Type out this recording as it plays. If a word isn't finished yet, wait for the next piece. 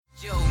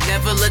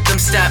ever let them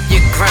stop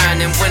your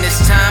grind. And when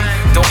it's time,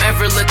 don't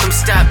ever let them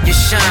stop your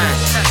shine.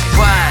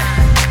 Why?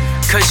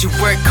 Cause you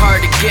work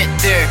hard to get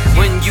there.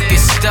 When you get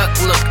stuck,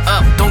 look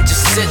up, don't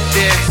just sit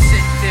there.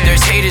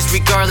 There's haters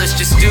regardless,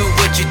 just do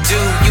what you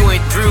do. You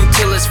ain't through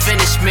till it's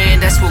finished,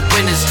 man, that's what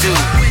winners do.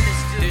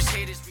 There's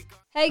haters.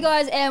 Hey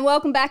guys, and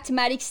welcome back to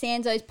Maddie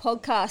Stanzo's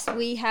podcast.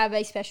 We have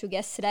a special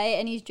guest today,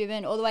 and he's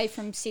driven all the way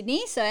from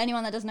Sydney. So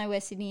anyone that doesn't know where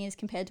Sydney is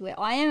compared to where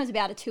I am, it's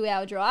about a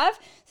 2-hour drive.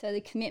 So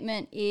the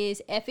commitment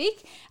is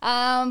epic.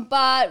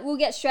 But we'll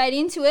get straight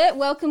into it.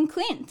 Welcome,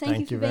 Clint. Thank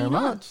you for being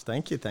on.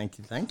 Thank you very much.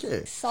 Thank you.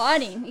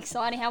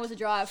 Exciting. How was the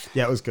drive?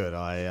 Yeah, it was good.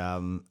 I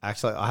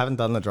haven't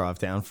done the drive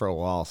down for a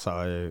while,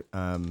 so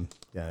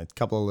a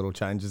couple of little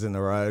changes in the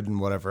road and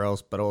whatever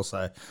else, but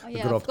also a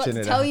good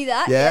opportunity to tell you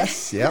that.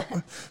 Yes, yep.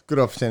 Good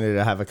opportunity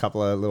to have a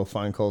couple of little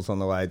phone calls on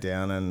the way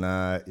down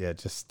and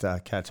just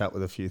catch up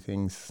with a few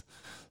things.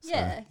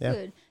 So,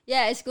 good.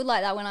 Yeah, it's good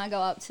like that when I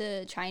go up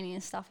to training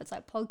and stuff. It's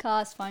like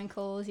podcasts, phone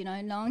calls, no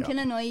one can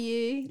annoy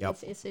you. Yep.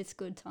 It's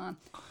good time.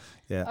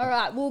 Yeah. All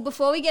right. Well,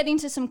 before we get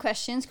into some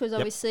questions, because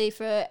obviously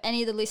for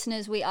any of the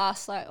listeners, we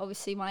asked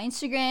obviously my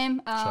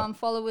Instagram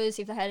followers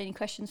if they had any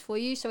questions for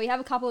you. So we have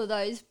a couple of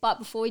those. But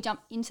before we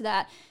jump into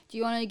that, do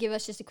you want to give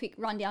us just a quick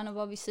rundown of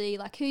obviously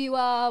who you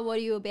are, what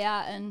are you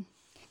about, and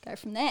go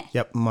from there?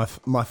 Yep.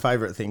 My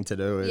favourite thing to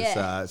do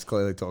is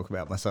clearly talk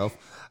about myself.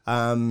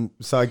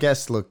 So I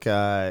guess,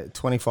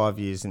 25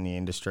 years in the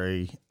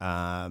industry,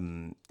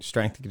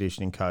 strength and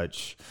conditioning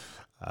coach,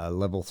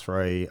 level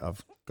 3.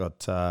 I've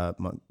got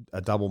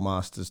a double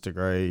master's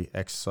degree,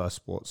 exercise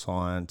sports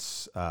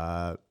science,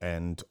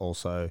 and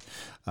also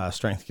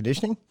strength and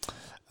conditioning.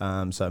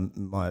 So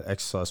my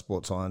exercise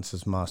sports science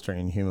is mastering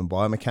in human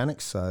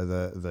biomechanics, so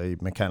the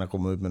mechanical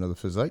movement of the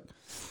physique.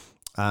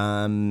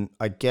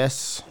 I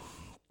guess,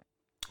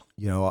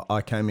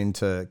 I came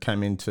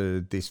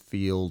into this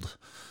field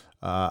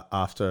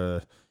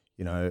after,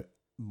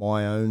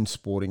 my own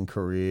sporting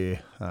career,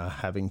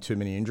 having too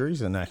many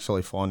injuries and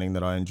actually finding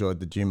that I enjoyed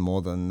the gym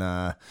more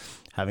than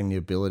having the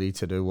ability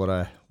to do what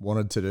I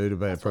wanted to do to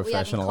be a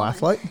professional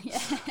athlete. Yeah.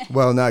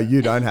 Well, no,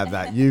 you don't have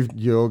that.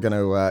 You're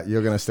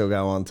gonna still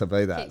go on to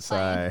be that.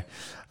 So,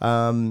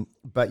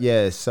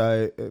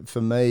 so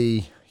for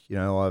me,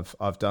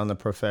 I've done the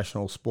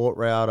professional sport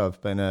route.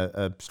 I've been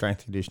a strength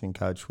and conditioning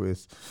coach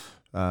with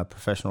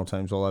professional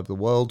teams all over the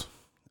world.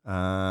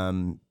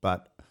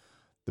 But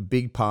the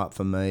big part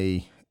for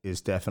me is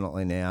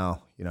definitely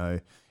now,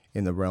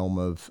 in the realm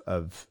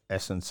of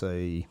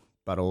S&C,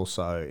 but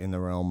also in the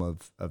realm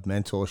of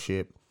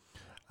mentorship.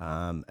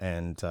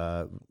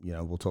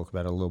 We'll talk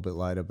about it a little bit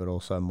later, but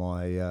also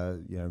my,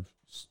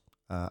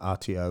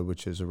 RTO,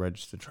 which is a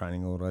registered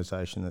training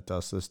organisation that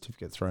does the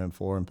certificate 3 and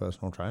 4 in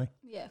personal training.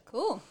 Yeah,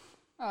 cool.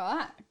 All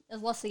right.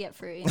 There's lots to get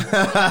through.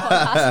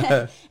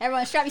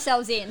 Everyone strap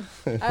yourselves in.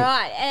 All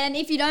right. And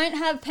if you don't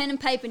have pen and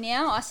paper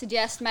now, I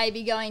suggest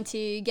maybe going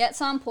to get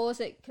some, pause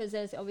it, because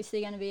there's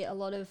obviously going to be a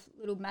lot of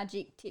little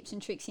magic tips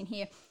and tricks in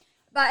here.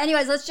 But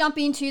anyways, let's jump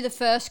into the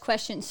first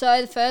question.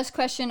 So the first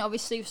question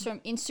obviously was from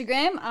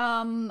Instagram.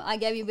 I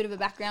gave you a bit of a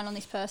background on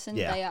this person.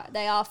 Yeah.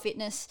 They are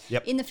fitness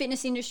in the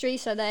fitness industry,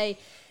 so they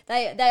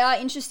are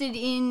interested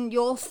in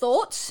your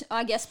thoughts,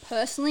 I guess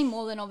personally,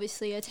 more than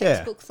obviously a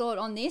textbook thought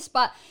on this.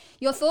 But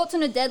your thoughts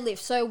on a deadlift.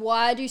 So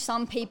why do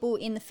some people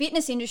in the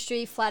fitness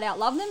industry flat out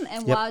love them,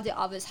 and why do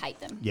others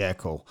hate them? Yeah,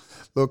 cool.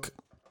 Look,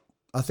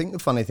 I think the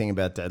funny thing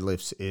about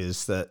deadlifts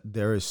is that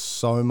there is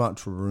so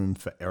much room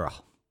for error.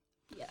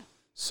 Yeah.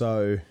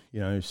 So,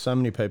 so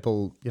many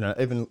people,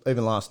 even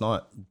last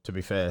night, to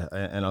be fair,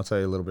 and I'll tell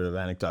you a little bit of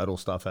anecdotal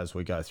stuff as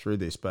we go through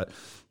this, but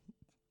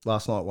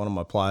last night one of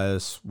my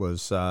players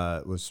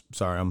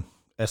I'm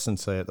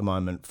S&C at the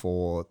moment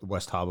for the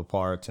West Harbour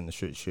Pirates in the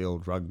Shute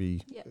Shield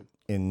rugby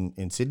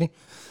in Sydney.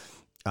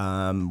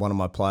 One of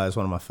my players,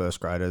 one of my first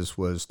graders,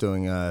 was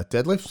doing a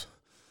deadlift,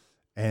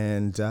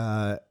 and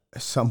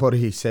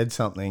somebody said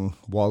something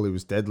while he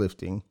was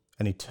deadlifting,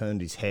 and he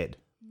turned his head.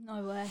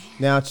 No way.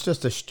 Now, it's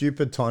just a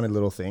stupid, tiny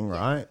little thing,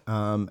 right?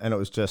 And it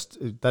was just,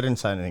 they didn't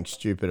say anything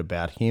stupid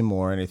about him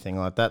or anything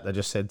like that. They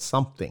just said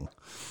something.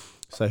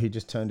 So he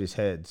just turned his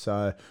head.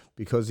 So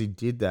because he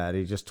did that,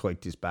 he just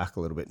tweaked his back a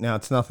little bit. Now,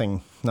 it's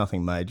nothing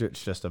major.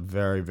 It's just a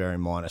very, very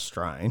minor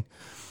strain.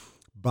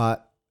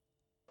 But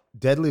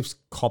deadlifts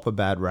cop a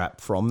bad rap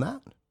from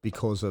that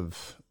because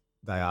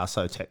they are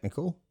so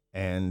technical,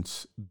 and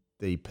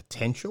the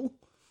potential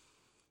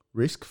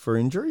risk for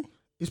injury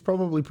is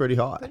probably pretty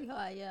high. Pretty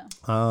high, yeah.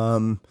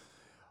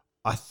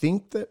 I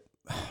think that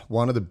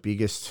one of the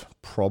biggest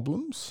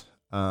problems,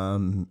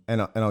 and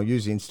I'll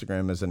use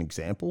Instagram as an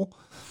example,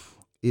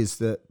 is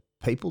that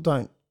people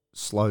don't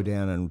slow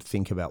down and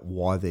think about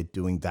why they're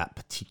doing that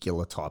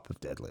particular type of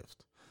deadlift.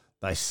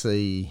 They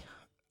see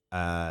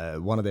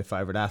one of their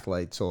favourite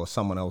athletes or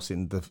someone else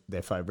in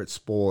their favourite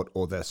sport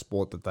or their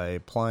sport that they're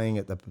playing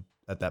at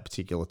that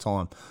particular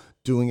time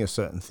doing a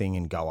certain thing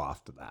and go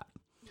after that.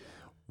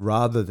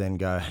 Rather than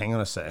go, hang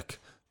on a sec,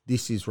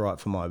 this is right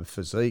for my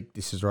physique,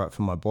 this is right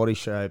for my body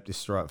shape,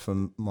 this is right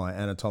for my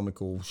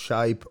anatomical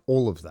shape,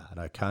 all of that,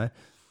 okay?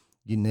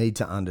 you need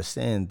to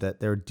understand that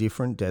there are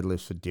different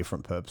deadlifts for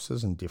different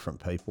purposes and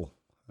different people.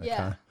 Okay?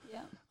 Yeah.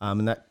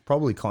 And that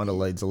probably kind of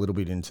leads a little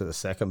bit into the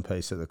second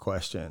piece of the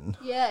question.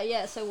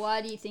 Yeah. So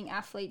why do you think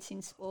athletes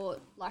in sport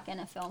like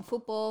NFL and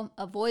football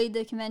avoid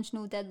the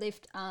conventional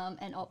deadlift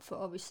and opt for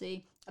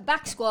obviously a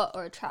back squat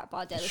or a trap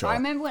bar deadlift? Sure. I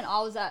remember when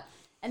I was at,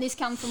 and this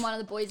comes from one of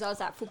the boys I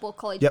was at football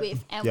college Yep.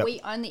 with, and Yep.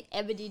 we only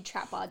ever did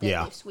trap bar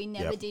Yeah. deadlifts. We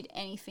never Yep. did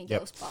anything Yep.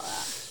 else but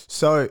that.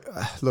 So,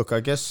 look, I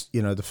guess,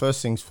 the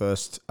first things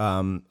first,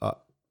 back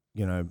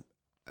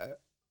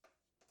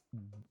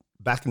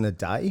in the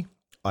day,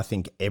 I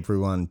think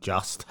everyone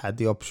just had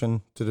the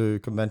option to do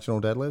conventional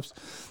deadlifts.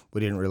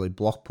 We didn't really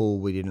block pull.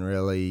 We didn't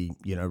really,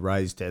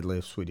 raise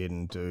deadlifts. We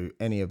didn't do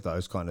any of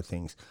those kind of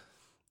things.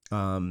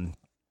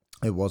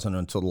 It wasn't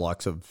until the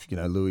likes of,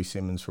 Louis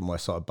Simmons from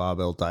Westside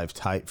Barbell, Dave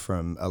Tate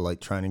from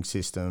Elite Training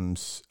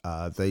Systems,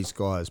 these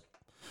guys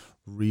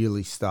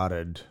really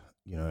started,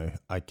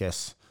 I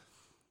guess,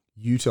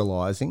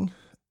 utilizing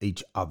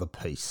each other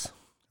piece,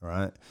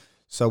 right?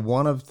 So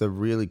one of the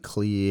really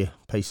clear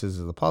pieces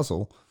of the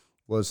puzzle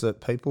was that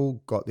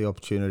people got the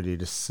opportunity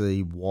to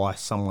see why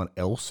someone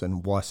else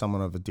and why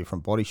someone of a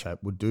different body shape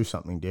would do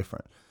something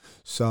different.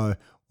 So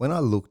when I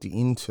looked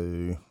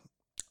into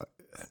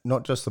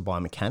not just the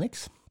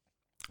biomechanics,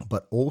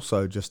 but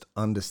also just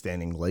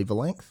understanding lever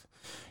length,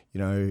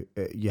 you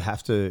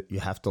have to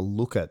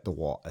look at the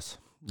whys.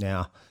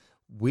 Now,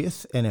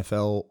 with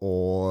NFL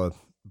or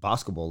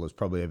basketball is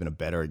probably even a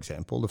better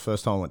example. The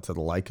first time I went to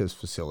the Lakers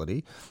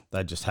facility,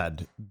 they just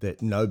had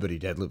that nobody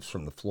deadlifts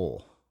from the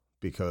floor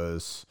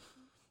because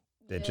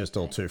they're just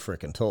all too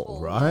freaking tall,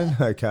 right?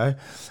 Yeah. Okay.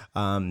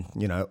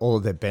 All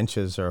of their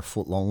benches are a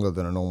foot longer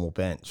than a normal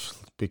bench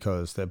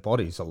because their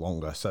bodies are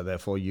longer. So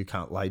therefore you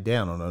can't lay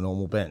down on a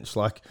normal bench.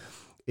 Like,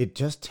 it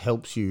just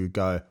helps you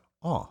go,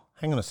 oh,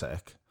 hang on a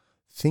sec.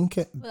 Think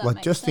it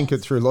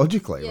through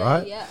logically,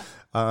 right? Yeah.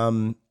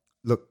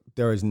 Look,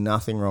 there is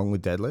nothing wrong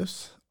with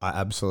deadlifts. I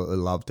absolutely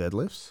love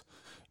deadlifts.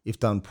 If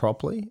done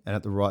properly and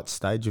at the right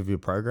stage of your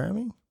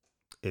programming,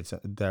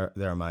 they're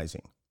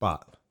amazing.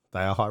 But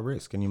they are high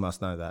risk, and you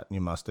must know that, and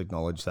you must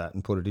acknowledge that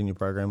and put it in your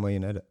program where you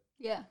need it.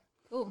 Yeah,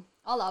 cool.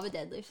 I love a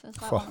deadlift.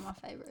 That's like one of my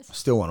favorites.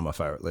 Still one of my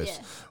favorite lists.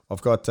 Yeah.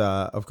 I've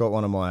got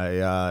one of my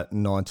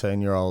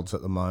 19-year-olds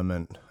at the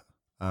moment.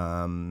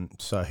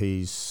 So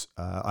he's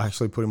I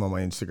actually put him on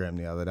my Instagram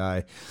the other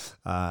day.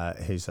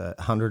 He's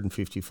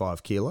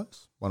 155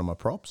 kilos, one of my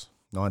props,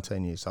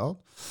 19 years old,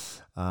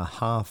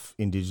 half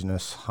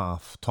Indigenous,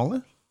 half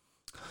Tonga.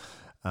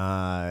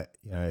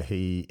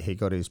 He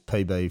got his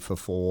PB for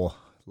 4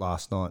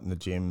 last night in the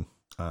gym,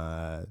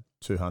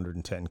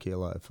 210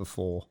 kilo for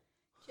 4.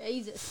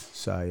 Jesus.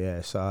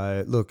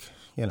 So look,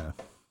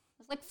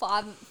 It's like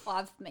five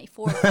of me,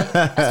 4 of me.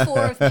 That's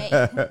 4 of me.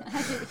 I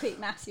had to do the quick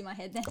maths in my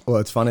head then. Well,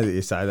 it's funny that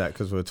you say that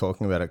because we were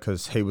talking about it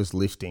because he was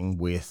lifting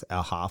with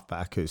our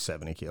halfback who's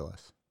 70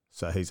 kilos.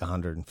 So he's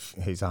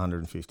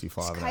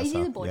 155. It's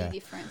crazy the body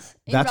difference.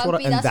 That's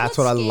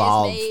what I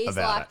love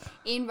about it.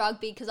 In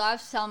rugby, because I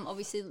have some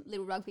obviously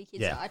little rugby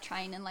kids that I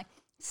train, and like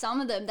some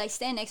of them, they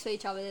stand next to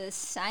each other, they're the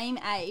same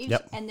age,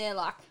 and they're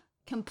like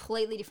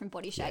completely different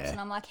body shapes, and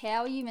I'm like,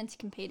 how are you meant to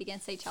compete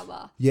against each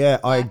other? Yeah,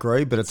 I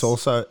agree, but it's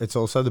also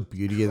the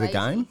beauty of the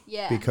game,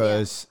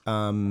 because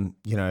I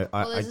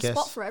guess a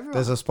spot for everyone.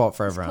 There's a spot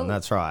for everyone. Cool.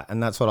 That's right,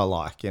 and that's what I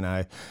like.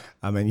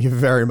 I mean, you're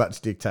very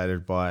much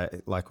dictated by,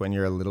 like when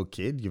you're a little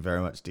kid, you're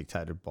very much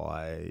dictated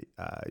by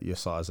your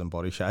size and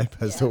body shape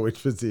as to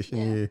which position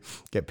you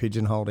get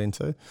pigeonholed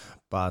into.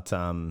 But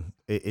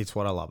it's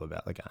what I love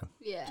about the game.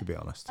 Yeah, to be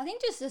honest, I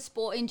think just the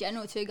sport in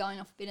general too. Going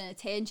off a bit on a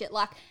tangent,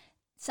 like.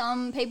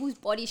 Some people's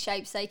body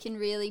shapes, they can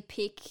really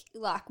pick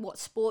like what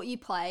sport you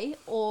play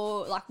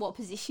or like what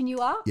position you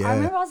are. Yeah. I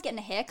remember I was getting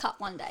a haircut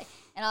one day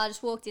and I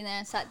just walked in there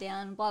and sat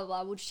down and blah, blah,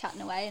 blah. We were just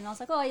chatting away and I was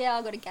like, oh yeah,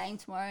 I got a game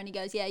tomorrow. And he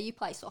goes, yeah, you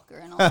play soccer.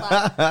 And I was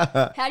like,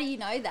 how do you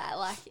know that?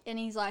 Like, and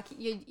he's like,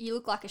 you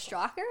look like a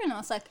striker. And I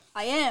was like,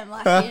 I am.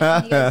 Like,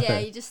 and he goes, yeah,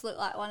 you just look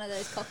like one of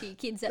those cocky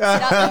kids that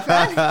sit up in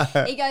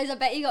front. He goes, I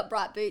bet you got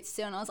bright boots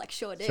too. And I was like,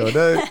 sure do. Sure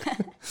do.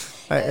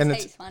 And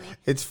it's funny.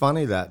 It's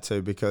funny that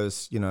too,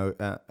 because,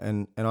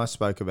 and I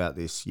spoke about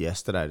this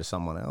yesterday to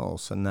someone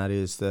else, and that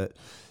is that,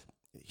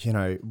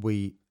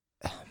 we,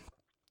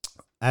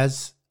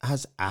 as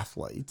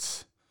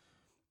athletes,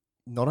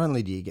 not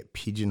only do you get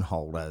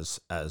pigeonholed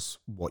as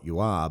what you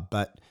are,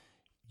 but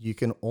you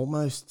can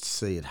almost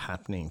see it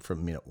happening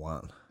from minute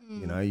one.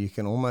 You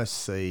can almost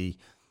see,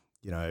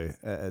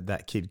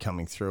 that kid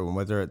coming through, and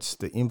whether it's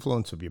the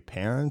influence of your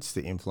parents,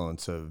 the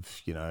influence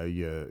of,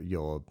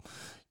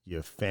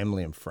 your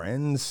family and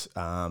friends,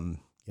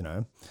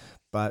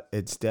 but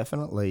it's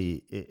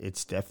definitely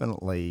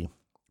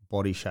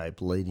body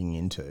shape leading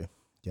into,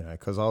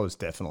 because I was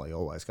definitely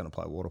always going to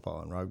play water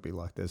polo and rugby.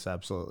 Like, there's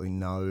absolutely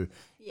no,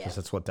 because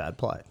that's what Dad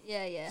played.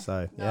 Yeah.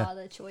 So no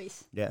other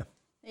choice. Yeah.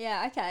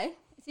 Yeah. Okay.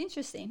 It's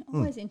interesting.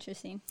 Always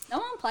interesting. No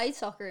one played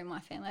soccer in my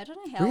family. I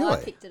don't know how I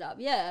picked it up.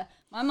 Yeah.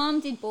 My mum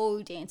did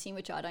ball dancing,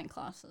 which I don't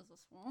class as a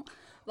sport.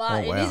 But Oh,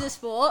 it is wow. a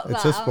sport.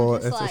 It's but a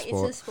sport. I'm just It's a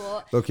sport. It's a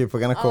sport. Look, if we're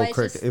gonna call it's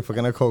cricket, just- if we're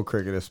gonna call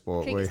cricket a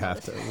sport, we Cricket's have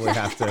not to, a we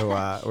have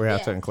to, we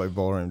have to Yeah. include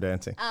ballroom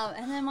dancing.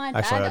 And then my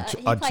Actually, dad,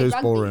 he I'd played choose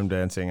rugby. ballroom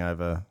dancing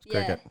over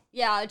cricket.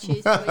 Yeah, I'd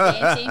choose probably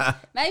dancing.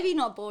 Maybe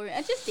not ballroom.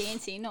 Just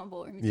dancing, not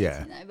ballroom Yeah.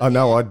 dancing. Though, but Oh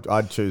no, yeah.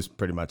 I'd choose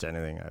pretty much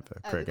anything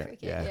over Over cricket.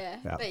 Yeah.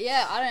 But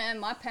yeah, I don't know.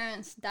 My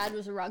parents' dad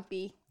was a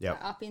rugby Yep.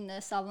 up in the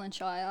Sutherland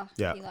Shire.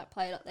 Yep. He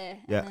played up there.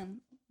 Yep. And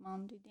then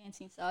mum did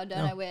dancing, so I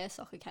don't know where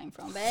soccer came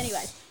from. But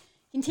anyway,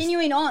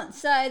 continuing on.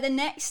 So the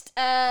next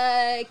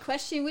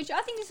question, which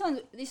I think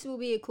this will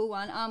be a cool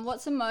one.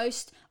 What's the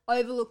most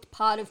overlooked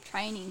part of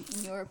training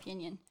in your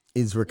opinion?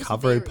 Is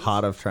recovery varies.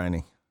 part of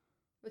training?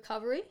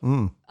 Recovery?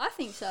 I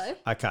think so.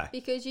 Okay.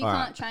 Because you All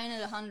can't right. train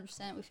at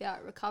 100%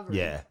 without recovery.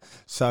 Yeah.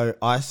 So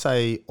I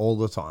say all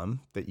the time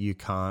that you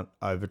can't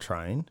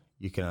overtrain.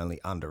 You can only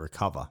under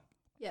recover.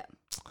 Yeah.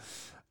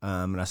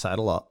 And I say it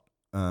a lot.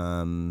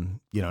 And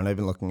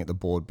even looking at the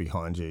board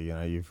behind you,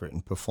 you've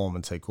written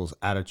performance equals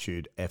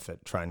attitude,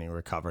 effort, training,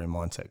 recovery,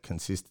 mindset,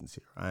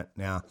 consistency, right?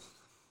 Now,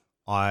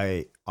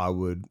 I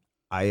would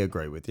A,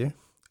 agree with you,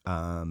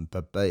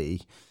 but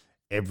B,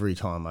 every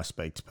time I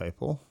speak to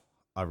people,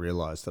 I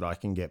realise that I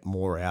can get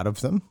more out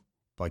of them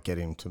by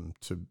getting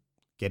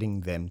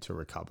them to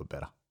recover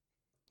better.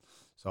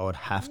 So I would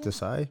have to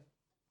say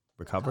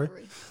recovery.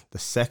 The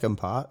second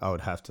part, I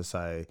would have to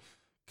say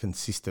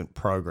consistent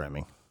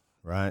programming,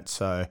 right?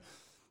 So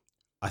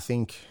I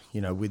think,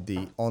 with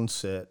the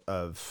onset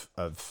of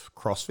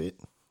CrossFit,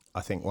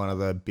 I think one of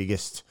the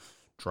biggest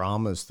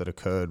dramas that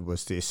occurred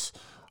was this,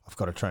 I've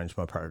got to change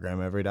my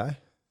program every day.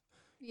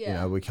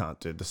 Yeah. We can't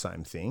do the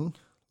same thing.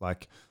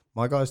 Like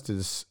my guys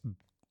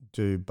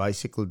do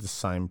basically the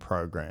same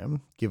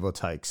program, give or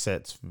take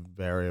sets,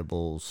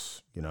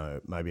 variables,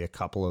 maybe a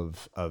couple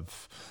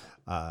of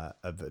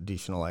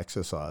additional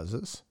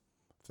exercises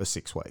for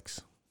 6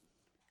 weeks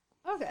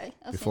Okay.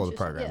 That's before the interesting.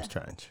 programs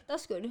Yeah. change.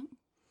 That's good.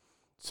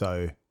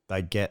 So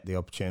they get the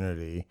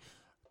opportunity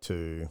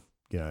to,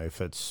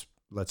 if it's,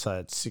 let's say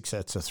it's 6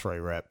 sets of 3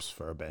 reps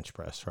for a bench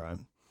press, right?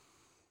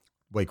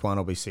 Week 1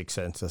 will be 6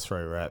 sets of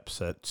 3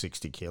 reps at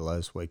 60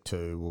 kilos. Week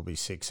 2 will be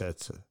 6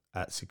 sets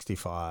at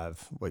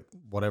 65,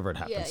 whatever it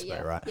happens to be,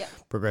 right? Yeah.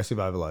 Progressive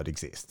overload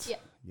exists.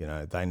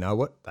 Yeah. They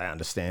know it, they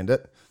understand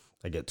it,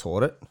 they get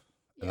taught it, and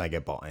Yeah. they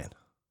get buy-in.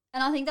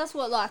 And I think that's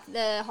what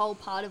the whole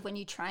part of when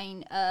you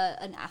train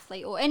an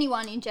athlete or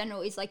anyone in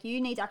general is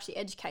you need to actually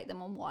educate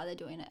them on why they're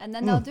doing it, and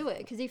then they'll do it.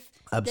 Because if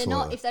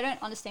Absolutely. if they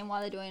don't understand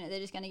why they're doing it, they're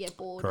just going to get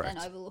bored Correct.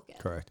 and overlook it.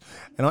 Correct.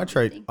 And I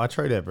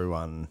treat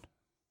everyone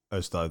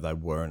as though they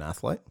were an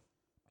athlete.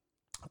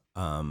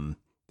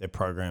 Their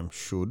program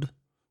should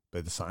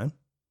be the same.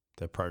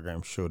 Their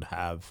program should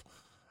have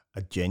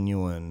a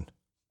genuine,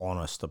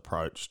 honest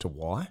approach to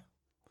why,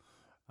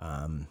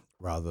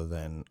 rather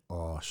than,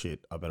 oh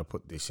shit, I better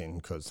put this in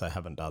because they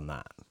haven't done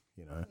that.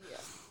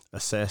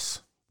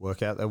 Assess,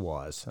 work out their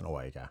whys, and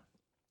away you go.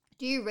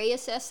 Do you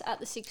reassess at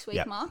the 6-week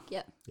Yep. mark?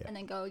 Yep. Yep. And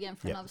then go again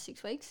for Yep. another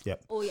 6 weeks?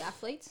 Yep. All your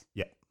athletes?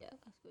 Yep. Yeah,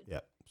 that's good.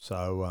 Yep.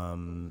 So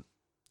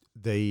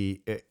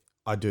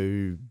I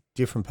do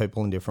different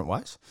people in different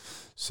ways.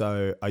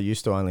 So I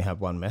used to only have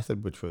one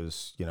method, which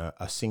was,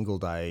 a single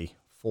day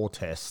 4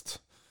 test,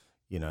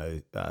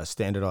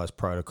 standardized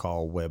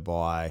protocol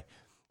whereby,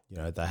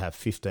 they have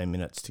 15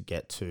 minutes to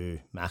get to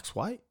max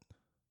weight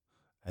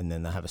and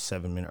then they have a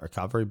 7-minute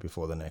recovery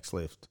before the next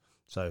lift.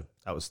 So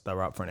they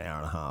were up for an hour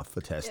and a half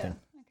for testing.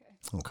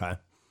 Yeah. Okay.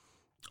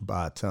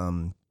 But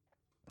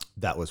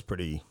that was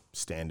pretty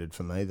standard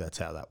for me. That's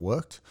how that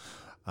worked.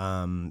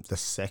 The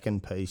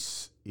second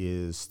piece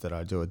is that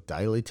I do a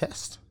daily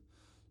test.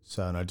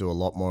 And I do a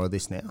lot more of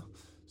this now.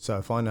 So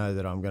if I know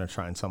that I'm going to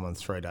train someone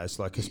 3 days,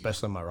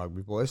 especially my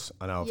rugby boys,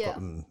 I know I've got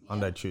them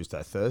Monday,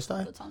 Tuesday, Thursday.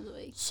 Couple times a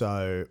week.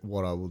 So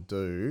what I will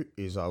do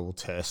is I will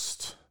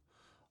test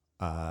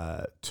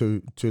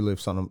two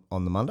lifts on the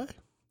Monday,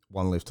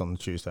 1 lift on the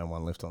Tuesday and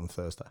 1 lift on the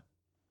Thursday.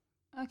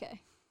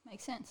 Okay.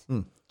 Makes sense.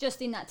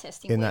 Just in that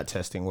testing In week. that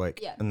testing week.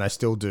 Yeah. And they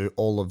still do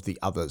all of the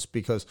others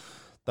because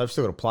they've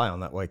still got to play on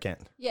that weekend.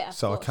 Yeah. of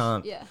So I course.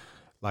 can't, Yeah.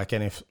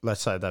 and if,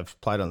 let's say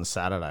they've played on the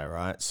Saturday,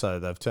 right? So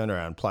they've turned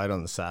around, played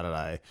on the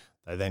Saturday,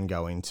 they then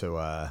go into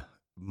a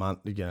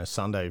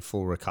Sunday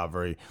full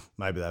recovery.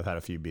 Maybe they've had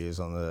a few beers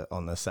on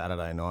the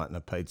Saturday night and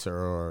a pizza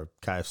or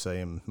a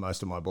KFC in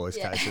most of my boys'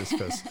 cases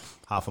because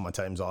half of my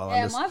team's Yeah,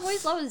 Islanders. my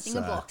boys love a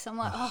zinger box. I'm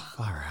like,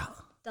 Far out.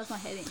 does my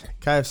head in.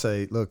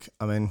 KFC, look,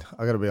 I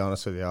got to be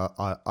honest with you.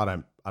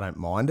 I don't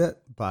mind it,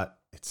 but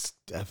it's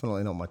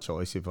definitely not my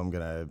choice if I'm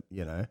going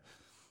to,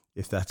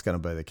 if that's going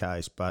to be the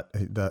case. But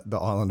the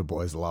Islander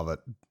boys love it.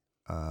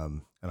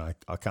 And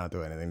I can't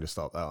do anything to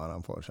stop that one,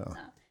 unfortunately.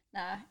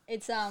 No,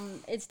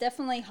 it's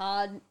definitely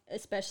hard,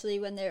 especially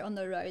when they're on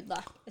the road.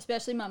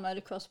 Especially my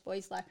motocross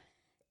boys.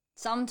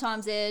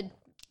 Sometimes they're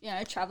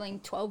traveling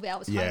 12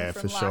 hours home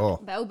from for sure.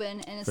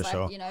 Melbourne, and it's For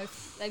sure.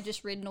 they've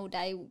just ridden all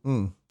day.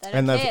 And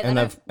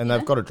They've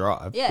they've got to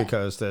drive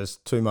because there's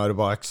 2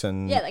 motorbikes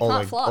and Yeah, they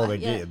can't fly. all their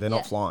Yeah, gear. They're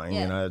not flying.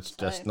 yeah. It's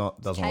just So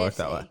doesn't work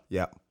that KFC. way.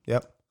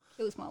 Yep.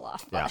 kills my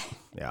life. Yeah, But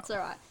yeah. it's all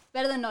right.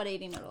 better than not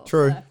eating at all.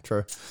 True, so.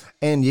 true.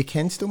 And you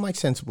can still make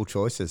sensible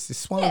choices.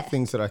 This is one of the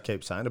things that I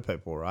keep saying to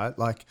people, right?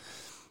 Like,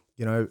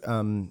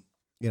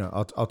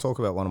 I'll talk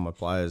about one of my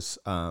players'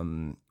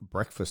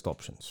 breakfast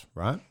options,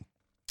 right?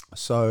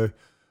 So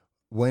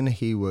when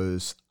he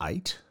was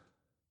 8,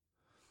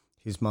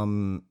 his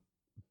mum,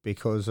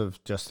 because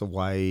of just the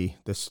way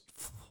there's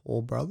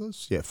 4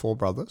 brothers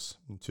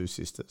and 2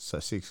 sisters, so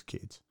 6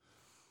 kids.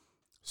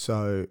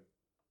 So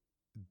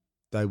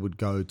they would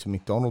go to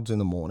McDonald's in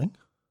the morning,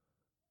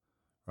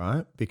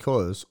 right?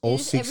 Because all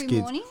 6 every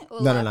kids. Morning,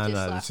 or No.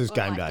 like This is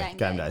game day,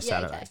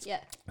 Saturday. Okay,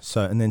 yeah.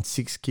 So and then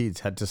 6 kids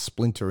had to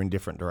splinter in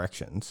different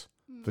directions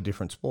for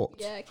different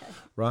sports. Yeah, okay.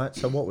 Right.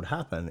 So what would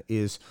happen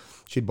is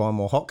she'd buy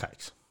more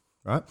hotcakes,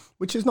 right?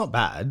 Which is not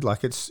bad.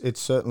 Like it's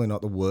certainly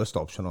not the worst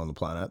option on the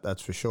planet,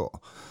 that's for sure.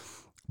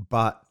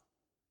 But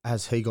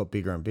as he got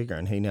bigger and bigger,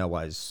 and he now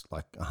weighs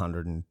like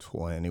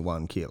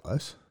 121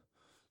 kilos,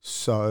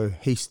 so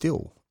he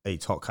still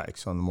eats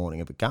hotcakes on the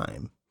morning of a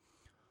game,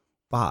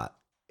 but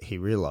he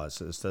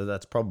realises that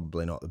that's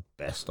probably not the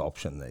best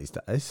option these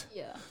days.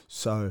 Yeah.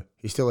 So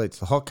he still eats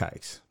the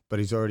hotcakes, but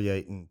he's already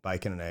eaten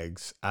bacon and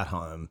eggs at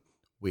home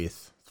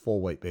with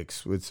 4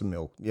 Weet-Bix with some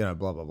milk, blah,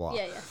 blah, blah.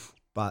 Yeah, yeah.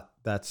 But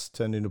that's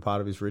turned into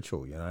part of his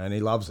ritual, and he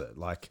loves it.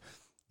 Like,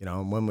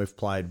 and when we've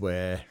played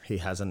where he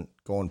hasn't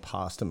gone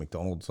past a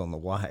McDonald's on the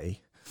way,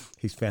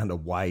 he's found a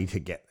way to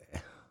get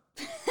there.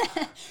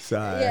 So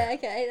yeah,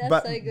 okay,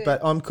 that's so good.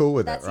 But I'm cool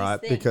with That's it, right?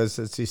 his thing. Because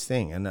it's his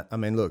thing. And I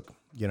mean, look,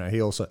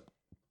 he also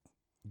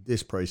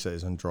this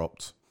preseason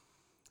dropped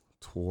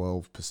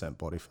 12%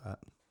 body fat.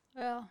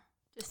 Well,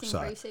 just in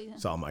pre-season.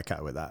 So I'm okay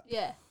with that.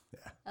 Yeah.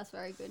 Yeah. That's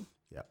very good.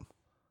 Yep.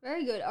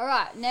 Very good. All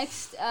right,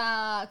 next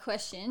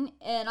question.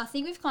 And I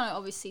think we've kind of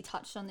obviously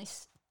touched on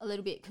this a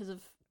little bit because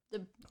of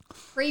the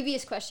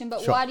previous question,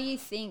 but Sure. why do you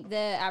think the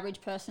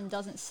average person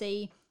doesn't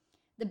see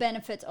the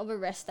benefits of a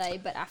rest day,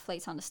 but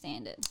athletes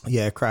understand it?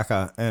 Yeah,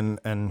 cracker. And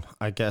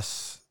I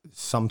guess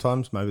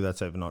sometimes maybe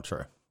that's even not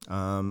true.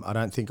 I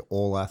don't think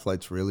all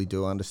athletes really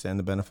do understand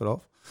the benefit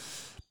of.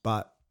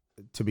 But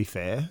to be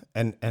fair,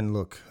 and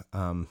look,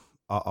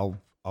 I'll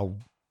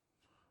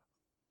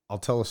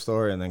tell a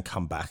story and then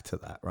come back to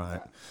that,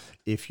 right? Sure.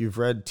 If you've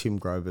read Tim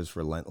Grover's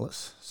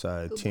Relentless,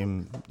 so Good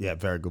Tim,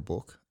 very good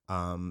book.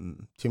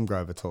 Tim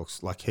Grover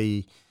talks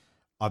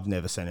I've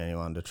never seen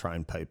anyone to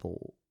train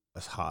people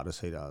as hard as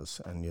he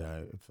does. And,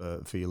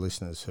 for your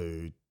listeners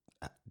who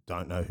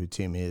don't know who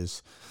Tim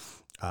is,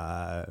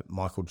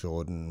 Michael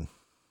Jordan,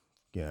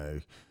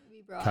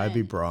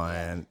 Kobe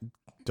Bryant,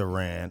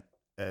 Durant,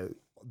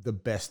 the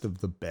best of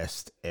the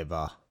best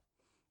ever,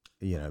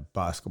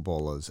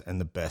 basketballers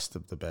and the best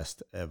of the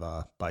best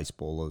ever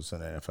baseballers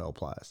and NFL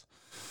players.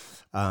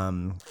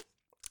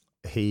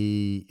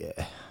 He,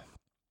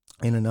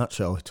 in a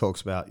nutshell, he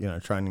talks about,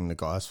 training the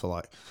guys for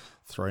like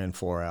 3 and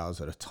 4 hours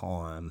at a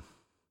time,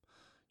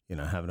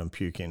 having them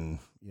puke in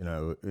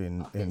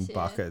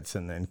buckets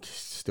and then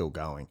still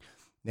going.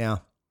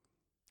 Now,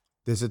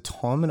 there's a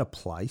time and a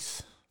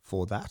place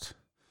for that,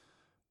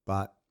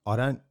 but I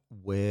don't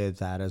wear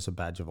that as a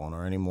badge of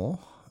honor anymore.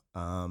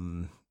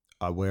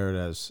 I wear it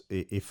as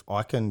if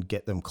I can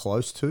get them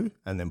close to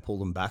and then pull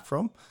them back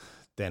from,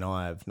 then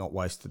I have not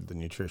wasted the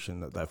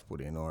nutrition that they've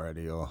put in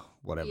already or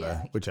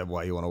whatever, whichever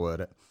way you want to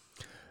word it.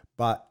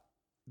 But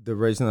the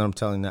reason that I'm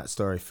telling that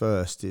story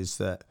first is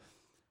that,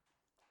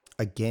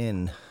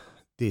 again,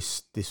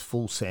 this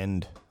full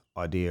send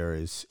idea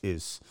is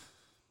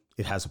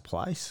it has a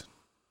place,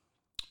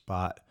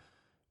 but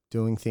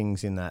doing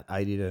things in that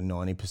 80 to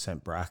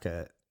 90%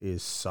 bracket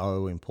is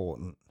so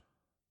important.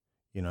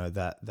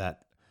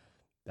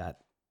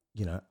 That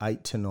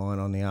 8 to 9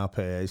 on the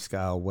RPE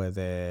scale where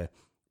they're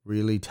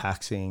really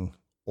taxing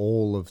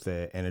all of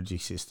their energy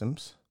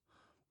systems,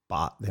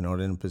 but they're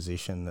not in a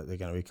position that they're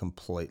going to be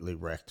completely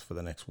wrecked for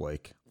the next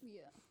week.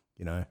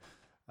 Yeah.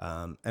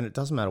 And it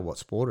doesn't matter what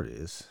sport it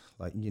is.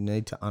 Like, you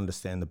need to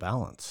understand the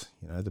balance.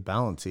 The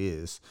balance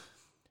is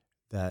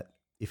that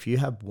if you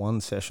have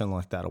one session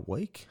like that a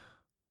week,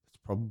 it's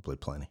probably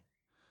plenty.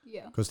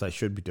 Yeah. Because they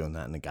should be doing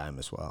that in the game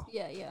as well.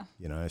 Yeah,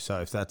 yeah.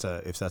 So if that's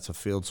a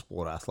field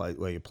sport athlete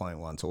where you're playing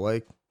once a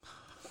week,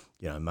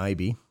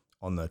 maybe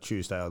on the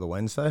Tuesday or the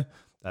Wednesday,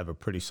 they have a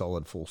pretty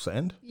solid full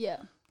send. Yeah.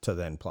 To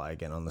then play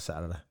again on the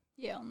Saturday.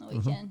 Yeah, on the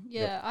weekend.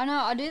 Yeah, I know.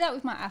 I do that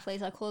with my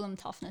athletes. I call them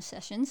toughness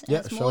sessions. And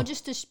it's more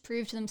just to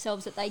prove to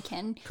themselves that they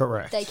can.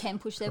 Correct. They can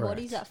push their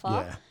bodies that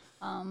far.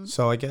 Yeah.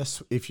 So I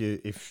guess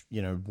if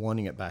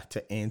winding it back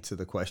to answer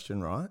the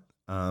question, right,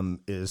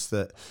 is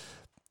that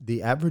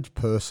the average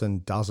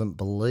person doesn't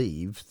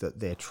believe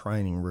that their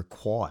training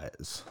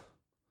requires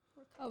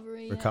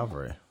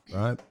recovery,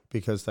 right?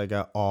 Because they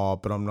go, oh,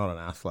 but I'm not an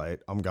athlete.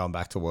 I'm going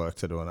back to work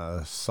to do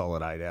another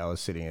solid 8 hours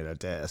sitting at a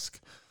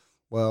desk.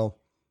 Well,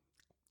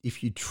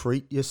 if you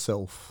treat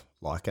yourself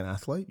like an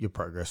athlete, your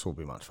progress will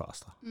be much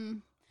faster.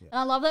 Mm. Yeah. And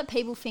I love that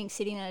people think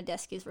sitting at a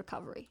desk is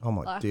recovery. Oh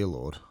my dear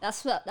Lord.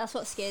 That's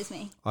what scares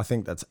me. I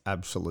think that's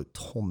absolute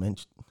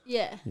torment.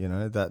 Yeah.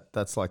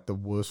 That's like the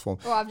worst form.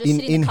 Or I've just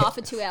sit in the car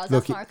for 2 hours.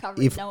 Look, that's my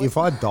recovery. If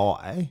I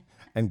die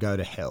and go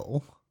to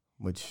hell,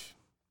 which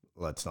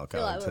let's not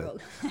Feel go like we're into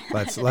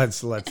all-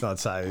 let's not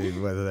say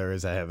whether there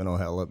is a heaven or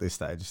hell at this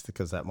stage,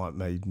 because that might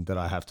mean that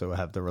I have to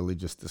have the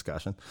religious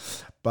discussion.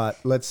 But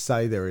let's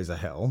say there is a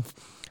hell.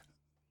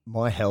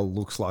 My hell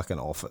looks like an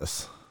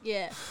office,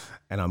 Yeah.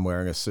 and I'm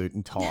wearing a suit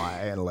and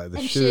tie and leather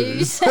And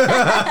shoes. shoes.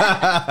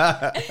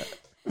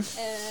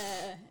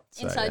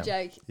 Inside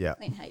yeah. joke. Yeah.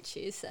 Lynn hates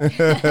shoes. So.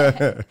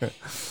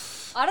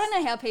 I don't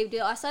know how people do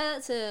it. I say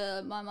that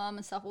to my mum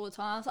and stuff all the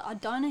time. I was like, I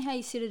don't know how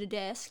you sit at a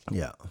desk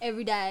Yeah.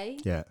 every day.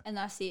 Yeah. And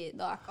that's it.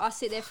 Like I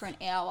sit there for an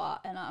hour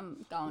and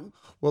I'm going.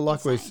 Well,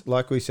 insane.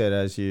 like we said,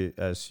 as you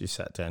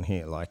sat down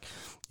here, like,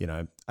 you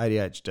know,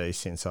 ADHD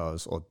since I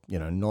was, or, you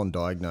know,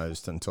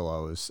 non-diagnosed until I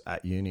was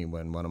at uni,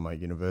 when one of my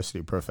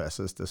university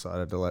professors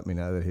decided to let me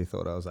know that he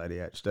thought I was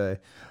ADHD.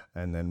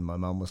 And then my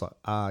mum was like,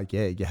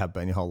 yeah, you have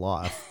been your whole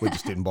life. We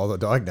just didn't bother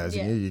diagnosing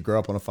Yeah. you. You grew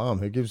up on a farm.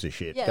 Who gives a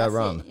shit? Yeah, Go that's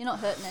run. it. You're not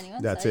hurting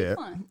anyone. That's so you're it.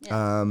 fine.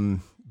 Yeah.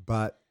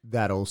 But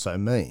that also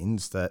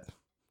means that,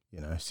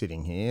 you know,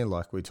 sitting here,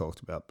 like we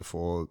talked about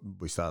before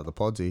we started the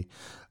podsy,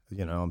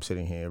 you know, I'm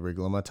sitting here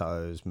wriggling my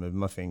toes, moving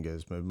my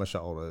fingers, moving my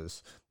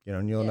shoulders, you know,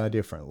 and you're Yeah. no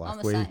different. Like I'm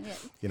the same, yeah.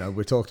 you know,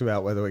 we talked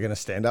about whether we're going to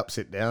stand up,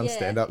 sit down, Yeah.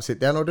 stand up, sit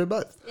down, or do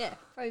both. Yeah,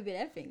 probably a bit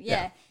of everything.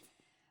 Yeah.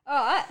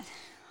 All right.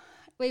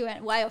 We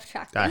went way off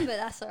track then, Hey, but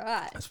that's all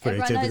right. that's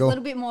pretty Everyone knows typical. a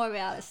little bit more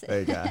about us. There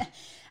you go.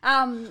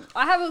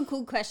 I have a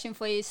cool question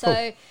for you. So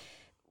Cool.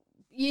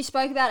 you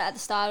spoke about it at the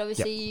start.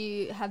 Obviously,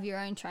 you have your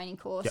own training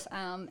course,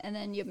 Yep. and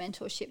then your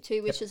mentorship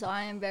too, which is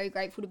I am very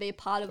grateful to be a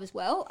part of as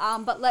well.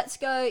 But let's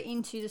go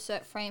into the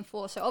Cert 3 and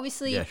 4. So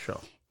obviously, Yeah,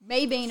 sure.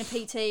 me being a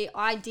PT,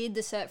 I did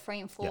the Cert 3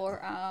 and 4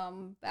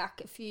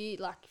 back a few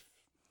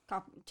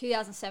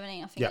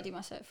 2017. I think I Yep. did my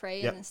Cert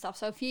 3 Yep. and stuff.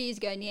 So a few years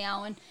ago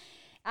now, and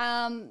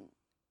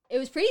it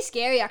was pretty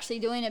scary actually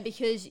doing it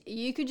because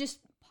you could just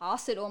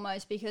pass it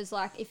almost, because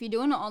like if you're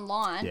doing it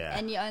online Yeah.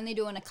 and you're only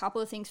doing a couple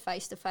of things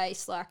face to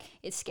face, like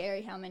it's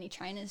scary how many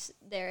trainers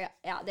there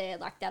out there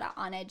like that are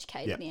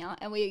uneducated Yep. now.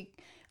 And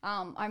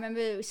I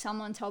remember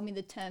someone told me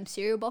the term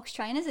cereal box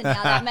trainers, and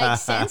now that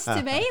makes sense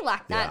to me.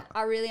 Like that, Yeah.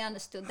 I really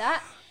understood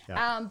that.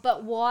 Yeah.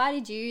 But why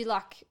did you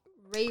like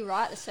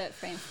rewrite the Cert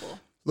 3 and 4?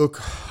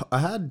 Look, I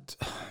had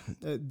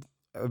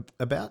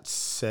about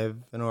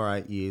 7 or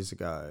 8 years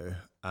ago.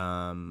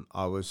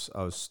 I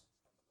was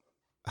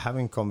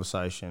having a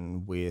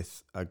conversation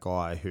with a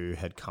guy who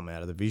had come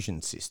out of the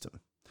vision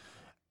system,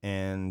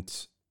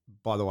 and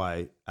by the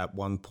way, at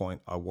one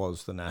point I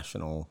was the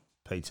national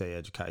PT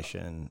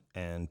education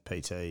and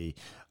PT,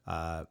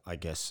 I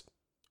guess,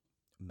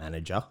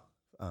 manager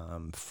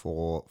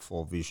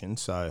for vision.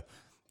 So,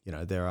 you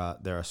know, there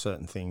are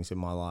certain things in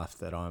my life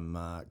that I'm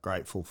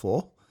grateful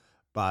for.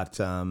 But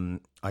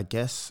I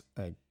guess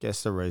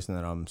the reason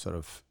that I'm sort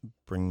of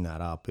bringing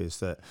that up is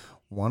that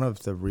one of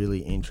the really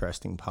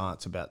interesting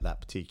parts about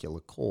that particular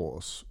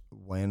course,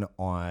 when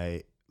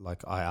I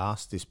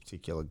asked this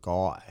particular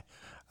guy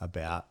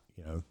about,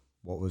 you know,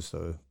 what was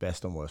the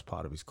best and worst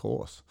part of his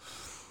course,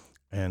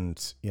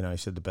 and, you know, he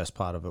said the best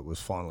part of it was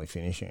finally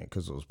finishing it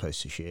because it was a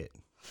piece of shit.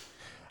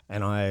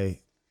 And I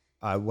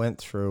went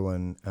through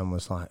and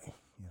was like,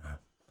 you know,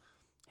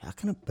 how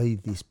can it be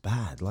this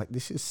bad? Like,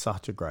 this is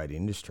such a great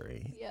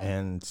industry. Yeah.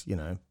 And, you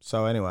know,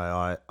 so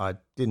anyway, I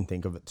didn't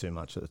think of it too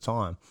much at the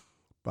time.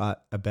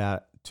 But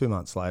about 2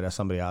 months later,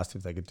 somebody asked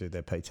if they could do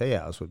their PT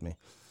hours with me.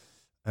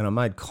 And I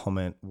made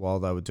comment while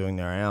they were doing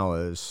their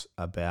hours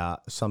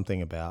about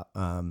something about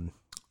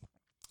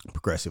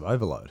progressive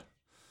overload.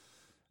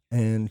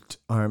 And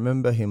I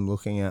remember him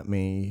looking at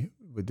me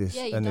with this,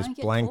 Yeah, you and this don't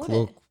get blank taught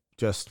look it.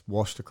 just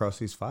washed across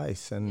his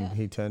face. And Yeah.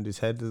 he turned his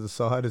head to the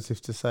side as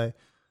if to say,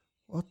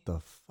 what the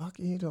fuck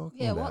are you talking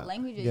Yeah, about? what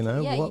language is You know,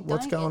 it? Yeah, you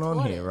what's don't going get on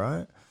taught here, it.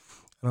 right?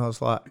 And I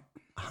was like,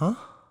 huh?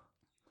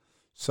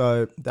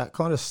 So that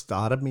kind of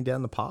started me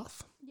down the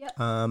path. Yep.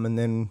 And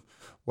then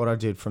what I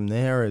did from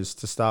there is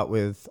to start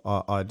with,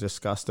 I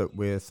discussed it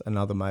with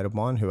another mate of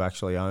mine who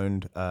actually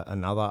owned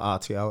another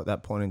RTO at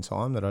that point in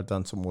time that I'd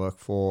done some work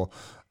for,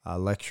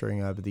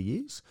 lecturing over the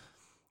years.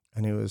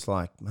 And he was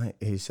like, mate,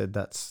 he said,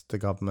 that's the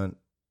government,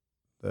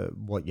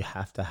 what you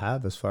have to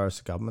have as far as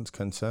the government's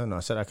concerned. I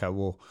said, okay,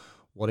 well,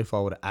 what if I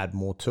were to add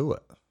more to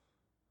it?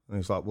 And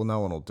he's like, well, no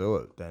one will do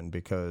it then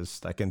because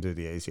they can do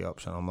the easy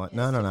option. I'm like,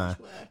 Yeah, it's no. too much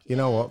work, You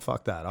know yeah. what?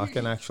 Fuck that. I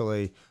can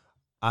actually,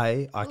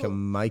 I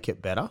can make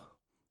it better.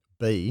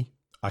 B,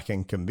 I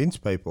can convince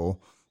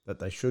people that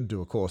they should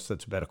do a course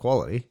that's better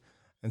quality.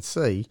 And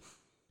C,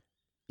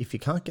 if you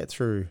can't get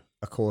through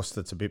a course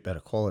that's a bit better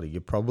quality, you're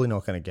probably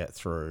not going to get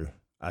through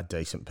a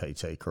decent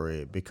PT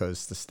career,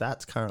 because the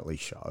stats currently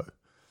show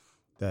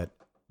that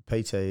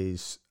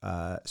PTs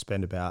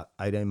spend about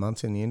 18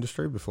 months in the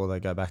industry before they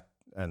go back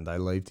and they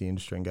leave the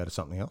industry and go to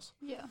something else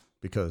Yeah.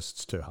 because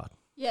it's too hard.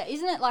 Yeah,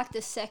 isn't it like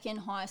the second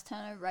highest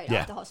turnover rate Yeah.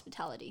 after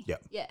hospitality?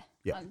 Yep. Yeah.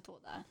 Yep. I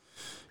thought that.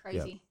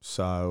 Crazy. Yep.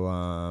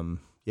 So,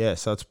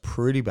 so it's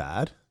pretty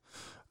bad.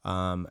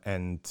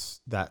 And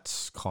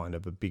that's kind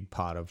of a big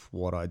part of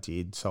what I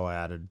did. So I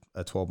added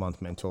a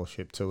 12-month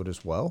mentorship to it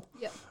as well.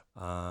 Yep.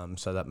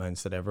 So that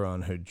means that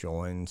everyone who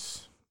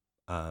joins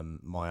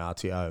my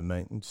RTO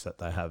means that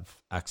they have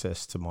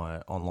access to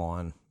my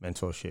online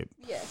mentorship.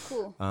 Yeah,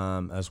 cool.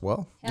 As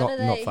well. How do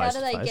they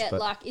face-to-face, get, but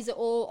like, is it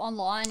all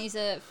online? Is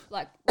it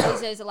like,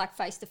 is it like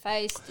face to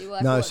face?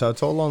 so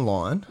it's all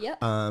online. Yep.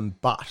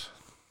 But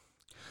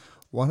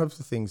one of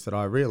the things that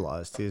I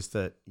realized is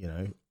that,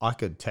 I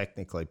could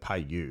technically pay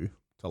you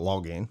to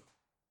log in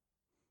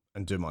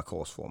and do my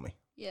course for me.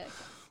 Yeah.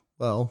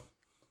 Well,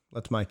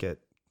 let's make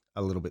it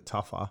a little bit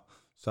tougher.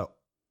 So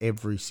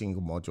every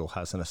single module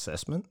has an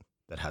assessment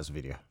that has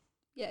video.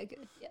 Yeah,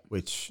 good. Yeah.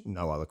 Which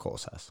no other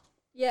course has.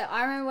 Yeah,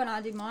 I remember when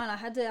I did mine, I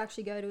had to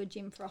actually go to a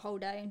gym for a whole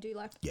day and do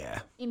like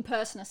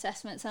in-person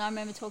assessments. And I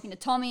remember talking to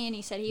Tommy, and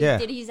he said he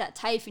did his at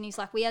TAFE, and he's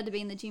like, we had to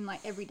be in the gym like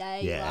every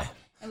day. Yeah. Like,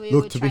 and we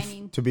were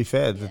training. To be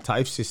fair, the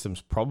TAFE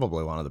system's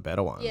probably one of the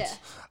better ones.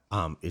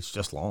 Yeah. It's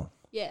just long.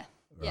 Yeah.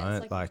 Right? Yeah,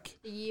 it's like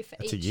a year for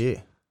it's each. a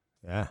year.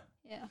 Yeah.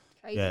 Yeah.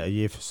 Crazy. Yeah, a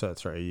year for Cert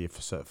 3, a year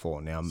for Cert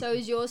 4. Now, so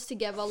is yours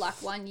together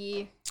like 1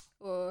 year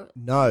or?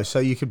 No, so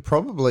you could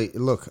probably,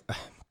 look,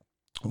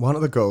 one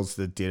of the girls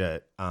that did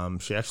it,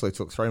 she actually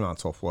took 3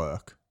 months off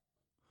work.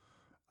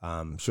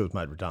 She was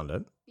made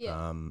redundant.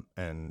 Yeah.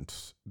 And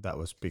that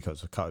was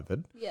because of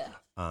COVID. Yeah.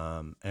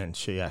 And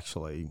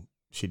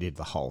she did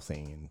the whole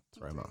thing in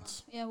 3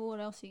 months. Yeah, well, what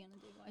else are you going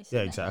to do? While you're Yeah, sitting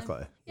at exactly.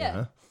 home?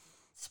 Yeah.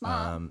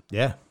 Smart.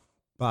 Yeah.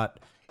 But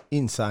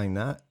in saying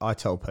that, I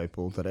tell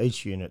people that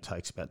each unit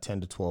takes about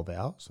 10 to 12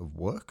 hours of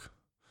work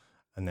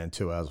and then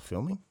 2 hours of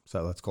filming.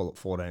 So let's call it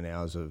 14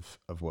 hours of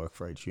work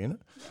for each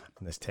unit.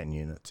 And there's 10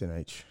 units in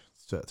each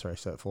Cert 3,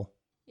 Cert 4.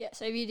 Yeah,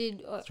 so if you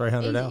did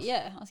 300 hours.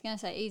 Yeah, I was going to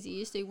say easy.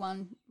 You just do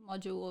one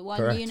module or one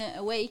Correct. unit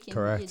a week and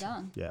Correct. you're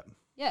done. Yeah.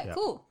 Yeah,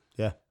 cool.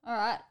 Yeah. All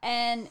right.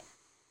 And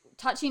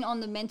touching on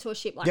the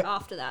mentorship, like Yep.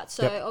 after that.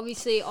 So Yep.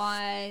 obviously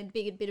a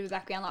bit of a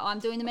background. Like I'm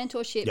doing the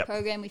mentorship Yep.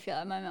 program with you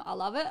at the moment. I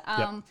love it.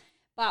 Yep.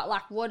 But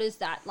like what does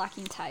that like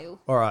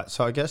entail? All right.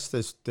 So I guess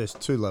there's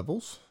 2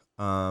 levels.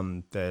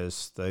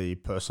 There's the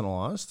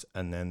personalised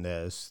and then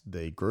there's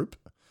the group.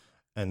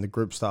 And the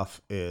group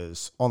stuff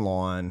is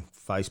online,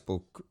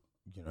 Facebook,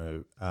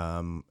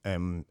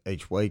 and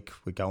each week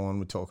we go on,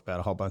 we talk about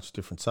a whole bunch of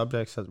different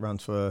subjects. That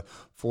runs for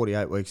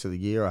 48 weeks of the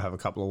year. I have a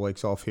couple of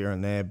weeks off here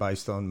and there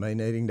based on me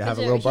needing to have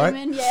a little break.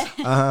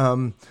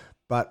 Yeah.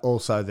 But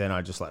also then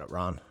I just let it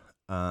run.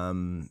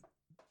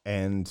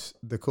 And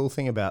the cool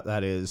thing about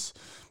that is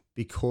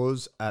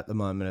because at the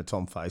moment it's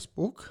on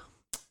Facebook,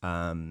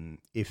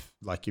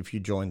 if you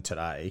join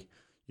today,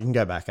 you can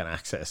go back and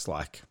access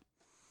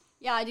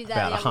yeah, I did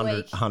that about the other 100,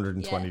 week.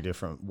 120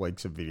 different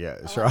weeks of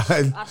videos, Oh,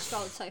 right? I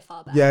scrolled so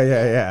far back.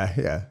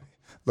 Yeah.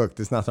 Look,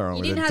 there's nothing wrong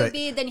You with didn't it. have a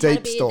beard, then you had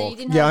a Deep beard, then stalk. you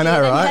didn't Yeah, I have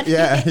a know, beard,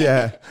 then right? you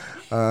had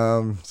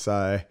Yeah.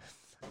 So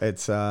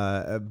it's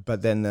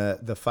but then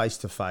the face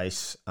to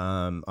face,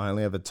 I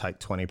only ever take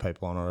 20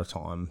 people on at a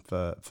time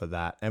for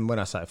that. And when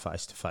I say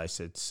face to face,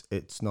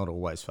 it's not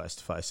always face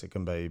to face. It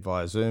can be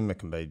via Zoom. It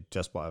can be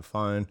just by a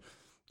phone.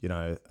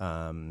 I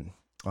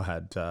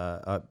had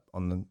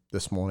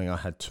this morning I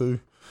had 2.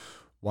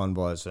 One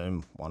via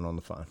Zoom, one on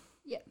the phone.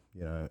 Yeah.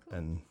 Cool.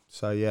 And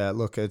so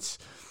look,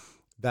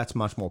 that's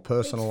much more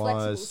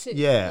personalised. Too.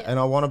 Yeah, and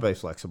I want to be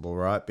flexible,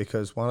 right?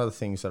 Because one of the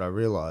things that I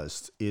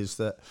realised is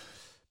that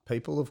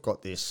people have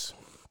got this,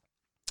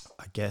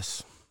 I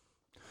guess,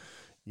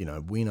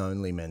 win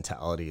only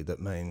mentality that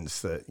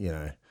means that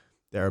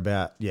they're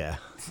about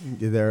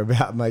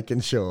making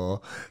sure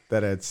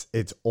that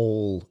it's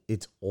all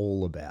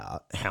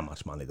about how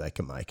much money they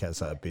can make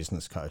as a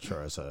business coach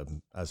or as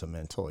a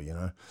mentor,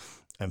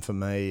 And for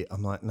me,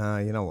 I'm like, nah,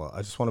 you know what?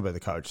 I just want to be the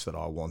coach that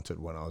I wanted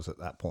when I was at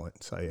that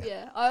point. So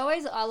Yeah,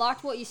 I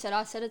liked what you said.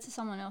 I said it to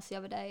someone else the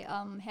other day.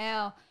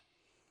 How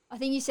I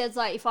think you said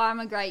if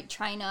I'm a great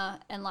trainer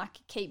and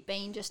keep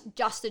being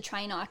just a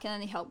trainer, I can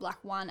only help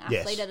one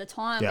athlete at a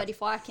time. Yep. But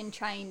if I can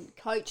train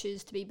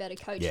coaches to be better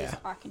coaches, Yeah.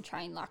 I can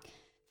train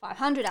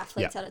 500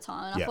 athletes Yep. at a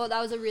time. And Yep. I thought that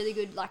was a really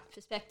good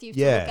perspective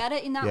to Yeah. look at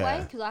it in that Yeah.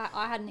 way, because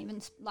I hadn't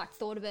even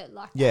thought of it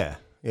like that.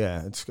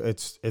 yeah.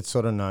 It's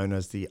sort of known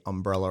as the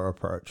umbrella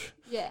approach.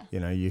 Yeah.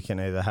 You can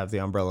either have the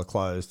umbrella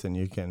closed and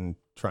you can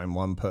train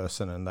one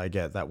person and they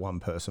get that one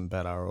person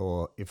better,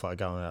 or if I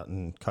go out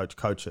and coach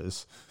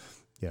coaches,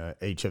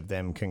 each of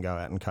them can go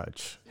out and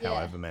coach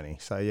however many.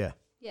 So yeah.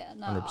 Yeah,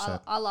 no,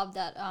 100%. I love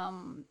that.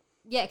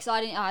 Yeah, because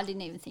I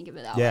didn't even think of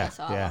it that Yeah, way,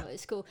 so I yeah. love it.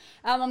 It's cool.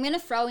 I'm going to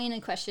throw in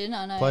a question.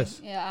 I know, Please.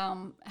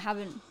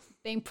 haven't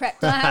been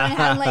prepped. I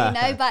haven't let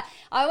you know, but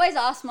I always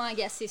ask my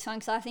guests this one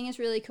because I think it's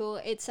really cool.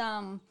 It's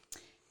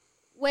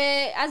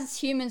we're, as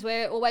humans,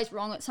 we're always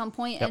wrong at some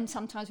point, and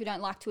sometimes we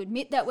don't like to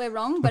admit that we're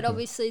wrong. But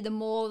obviously, the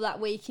more that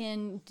we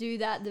can do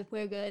that,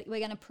 we're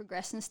going to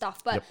progress and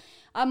stuff. But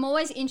I'm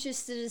always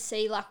interested to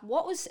see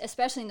what was,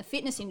 especially in the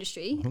fitness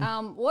industry,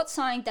 what's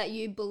something that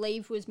you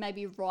believe was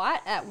maybe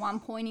right at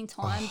one point in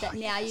time that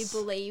now you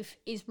believe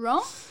is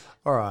wrong.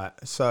 All right.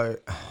 So,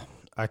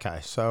 okay.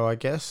 So I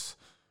guess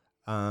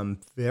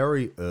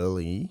very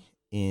early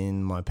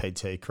in my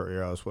PT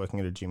career, I was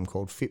working at a gym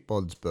called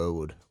FitBods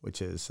Burwood,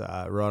 which is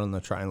right on the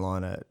train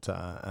line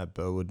at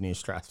Burwood near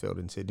Strathfield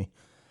in Sydney.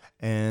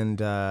 And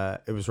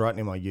it was right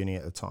near my uni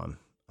at the time.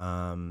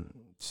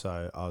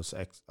 So I was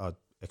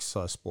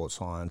exercise sports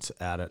science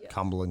out at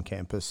Cumberland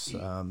campus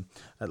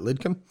at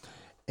Lidcombe.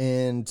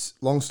 And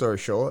long story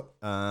short,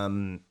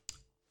 the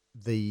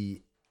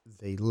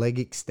leg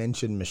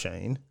extension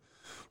machine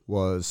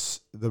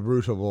was the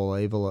root of all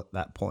evil at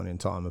that point in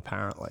time,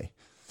 apparently.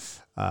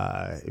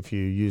 If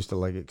you used a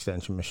leg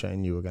extension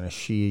machine, you were going to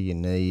shear your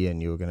knee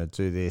and you were going to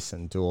do this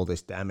and do all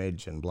this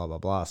damage and blah, blah,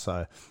 blah.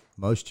 So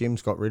most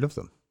gyms got rid of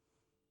them.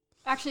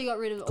 Actually got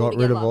rid of it Got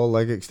altogether. rid of all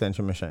leg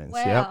extension machines.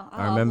 Wow, Yep.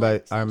 I love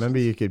leg I remember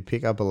you could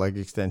pick up a leg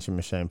extension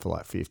machine for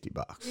like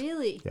 $50.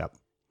 Really? Yep.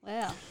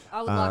 Wow.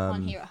 I would like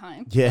one here at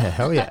home. Yeah,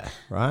 hell yeah,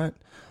 right?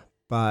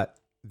 But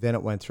then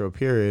it went through a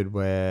period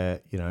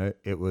where, you know,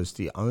 it was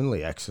the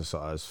only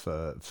exercise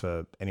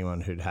for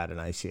anyone who'd had an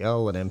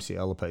ACL, an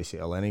MCL, a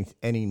PCL,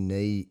 any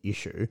knee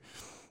issue.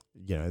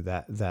 You know,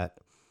 that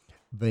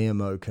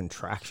VMO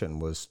contraction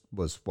was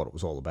what it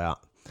was all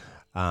about.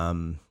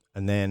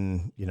 And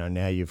then, you know,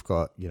 now you've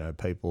got, you know,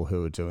 people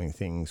who are doing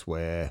things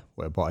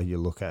whereby you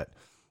look at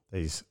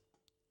these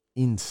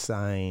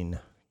insane,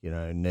 you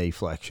know, knee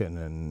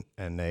flexion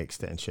and knee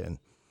extension,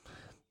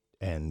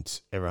 and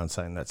everyone's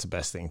saying that's the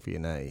best thing for your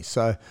knee.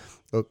 So,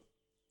 look,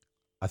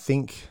 I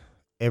think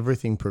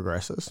everything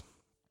progresses.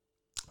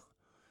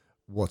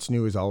 What's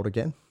new is old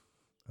again,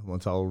 and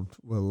what's old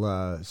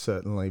will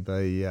certainly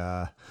be,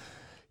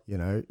 you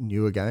know,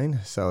 new again.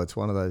 So it's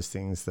one of those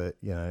things that,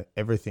 you know,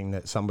 everything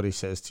that somebody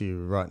says to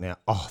you right now,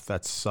 oh,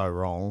 that's so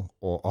wrong,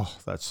 or oh,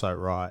 that's so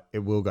right, it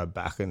will go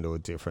back into a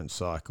different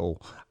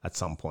cycle at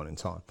some point in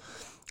time.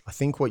 I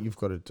think what you've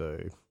got to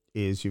do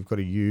is you've got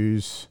to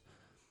use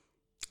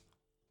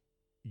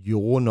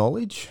your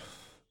knowledge,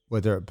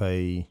 whether it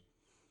be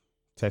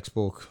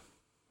textbook,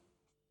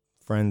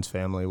 friends,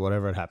 family,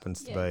 whatever it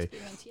happens to be,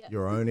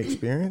 your own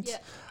experience,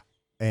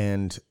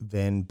 and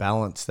then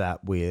balance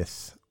that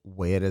with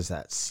where does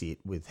that sit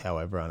with how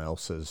everyone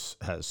else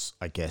has,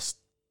 I guess,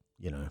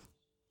 you know,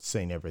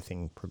 seen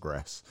everything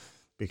progress.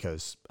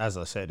 Because, as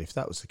I said, if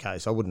that was the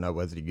case, I wouldn't know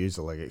whether to use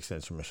a leg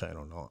extension machine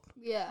or not.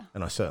 Yeah.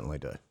 And I certainly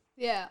do.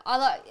 Yeah.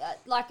 I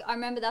I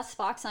remember that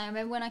spark saying, I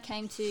remember when I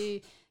came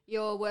to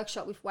your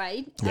workshop with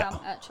Wade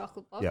at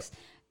Chocolate Box.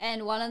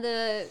 And one of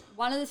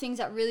the things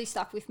that really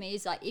stuck with me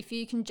is, like, if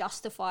you can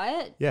justify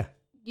it,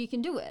 you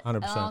can do it. 100%.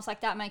 And I was like,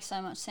 that makes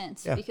so much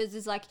sense. Yeah. Because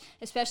it's like,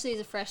 especially as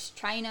a fresh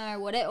trainer or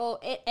whatever, or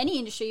any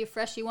industry, you're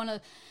fresh, you want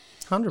to,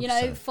 100%. you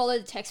know, follow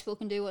the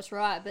textbook and do what's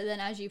right. But then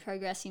as you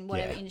progress in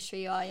whatever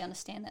industry you are, you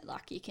understand that,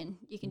 like, you can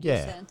do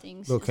certain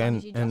things. Look, as long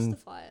as you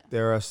justify it.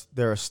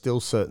 There are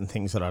still certain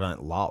things that I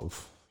don't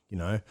love, you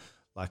know,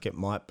 like it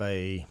might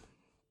be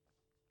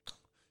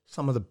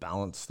some of the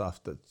balance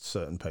stuff that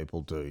certain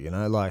people do, you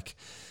know, like,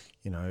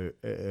 you know,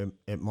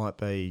 it might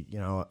be, you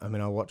know, I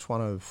mean, I watched one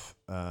of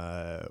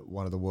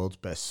the world's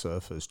best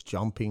surfers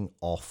jumping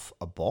off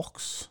a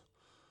box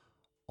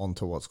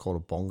onto what's called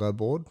a bongo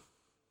board,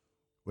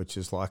 which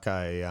is like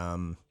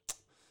it's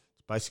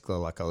basically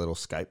like a little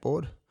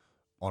skateboard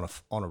on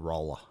a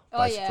roller.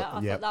 Oh yeah,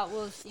 I thought that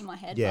was in my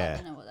head. Yeah, but I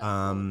don't know what that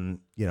was.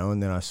 You know,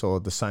 and then I saw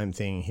the same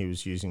thing. He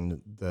was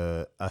using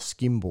a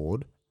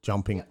skimboard,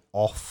 jumping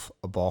off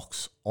a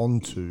box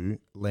onto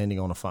landing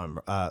on a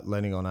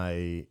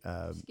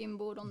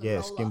skimboard on the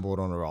roller. skimboard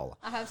on a roller.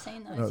 I have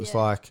seen those. And it was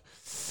like,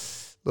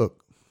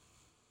 look,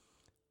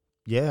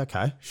 yeah,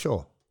 okay,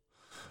 sure,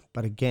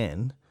 but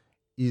again,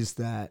 isn't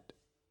that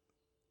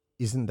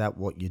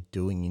what you're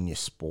doing in your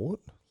sport?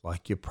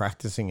 Like, you're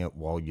practicing it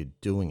while you're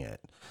doing it.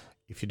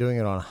 If you're doing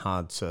it on a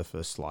hard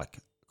surface like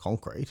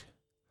concrete,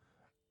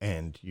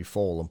 and you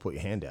fall and put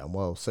your hand down,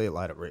 well, see you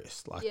later,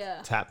 wrist. Like,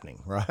 it's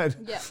happening, right?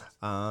 Yeah.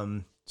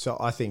 So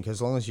I think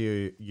as long as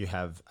you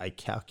have a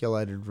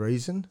calculated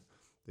reason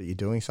that you're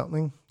doing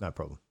something, no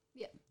problem.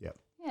 Yeah. Yep.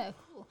 Yeah,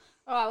 cool.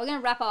 All right, we're going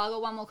to wrap up. I've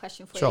got one more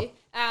question for Sure. you.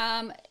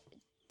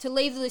 To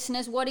leave the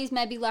listeners, what is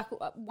maybe like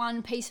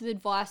one piece of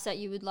advice that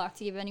you would like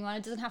to give anyone?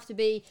 It doesn't have to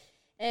be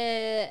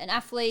an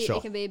athlete. Sure.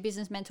 It can be a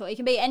business mentor. It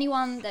can be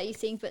anyone that you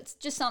think, but it's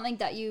just something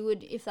that you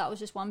would, if that was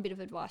just one bit of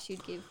advice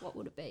you'd give, what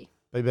would it be?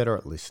 Be better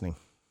at listening.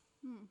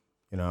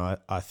 You know,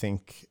 I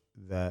think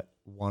that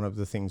one of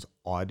the things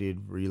I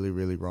did really,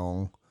 really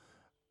wrong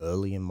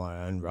early in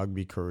my own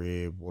rugby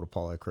career, water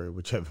polo career,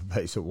 whichever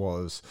piece it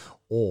was,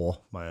 or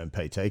my own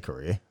PT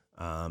career,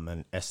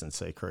 and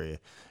S&C career,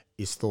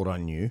 is thought I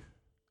knew.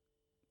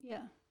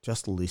 Yeah.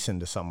 Just listen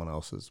to someone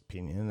else's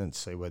opinion and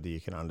see whether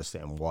you can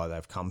understand why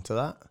they've come to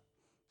that,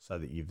 so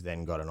that you've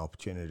then got an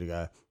opportunity to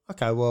go,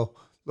 okay, well,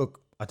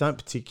 look, I don't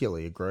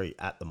particularly agree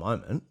at the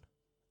moment.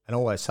 And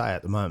always say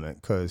at the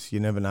moment, because you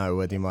never know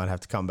whether you might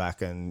have to come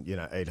back and, you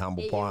know, eat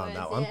humble pie on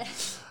that one. Yeah.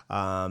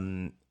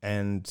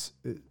 And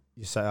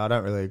you say, I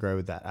don't really agree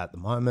with that at the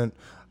moment,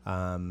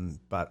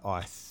 but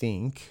I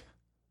think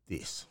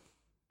this.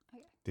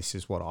 Okay. This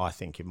is what I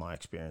think in my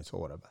experience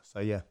or whatever. So,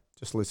 yeah,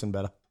 just listen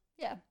better.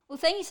 Yeah. Well,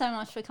 thank you so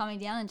much for coming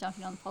down and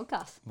jumping on the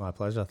podcast. My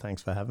pleasure.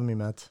 Thanks for having me,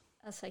 Matt.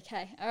 That's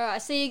okay. All right.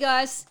 See you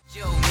guys.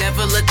 Yo,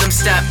 never let them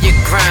stop your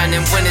grind.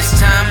 And when it's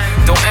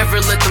time, don't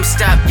ever let them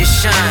stop your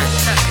shine.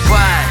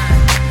 Why?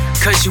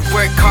 Cause you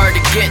work hard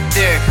to get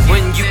there.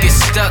 When you get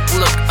stuck,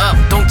 look up,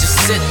 don't just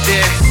sit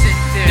there.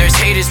 There's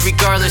haters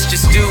regardless,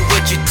 just do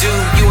what you do.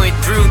 You ain't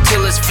through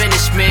till it's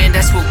finished, man,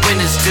 that's what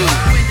winners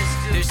do.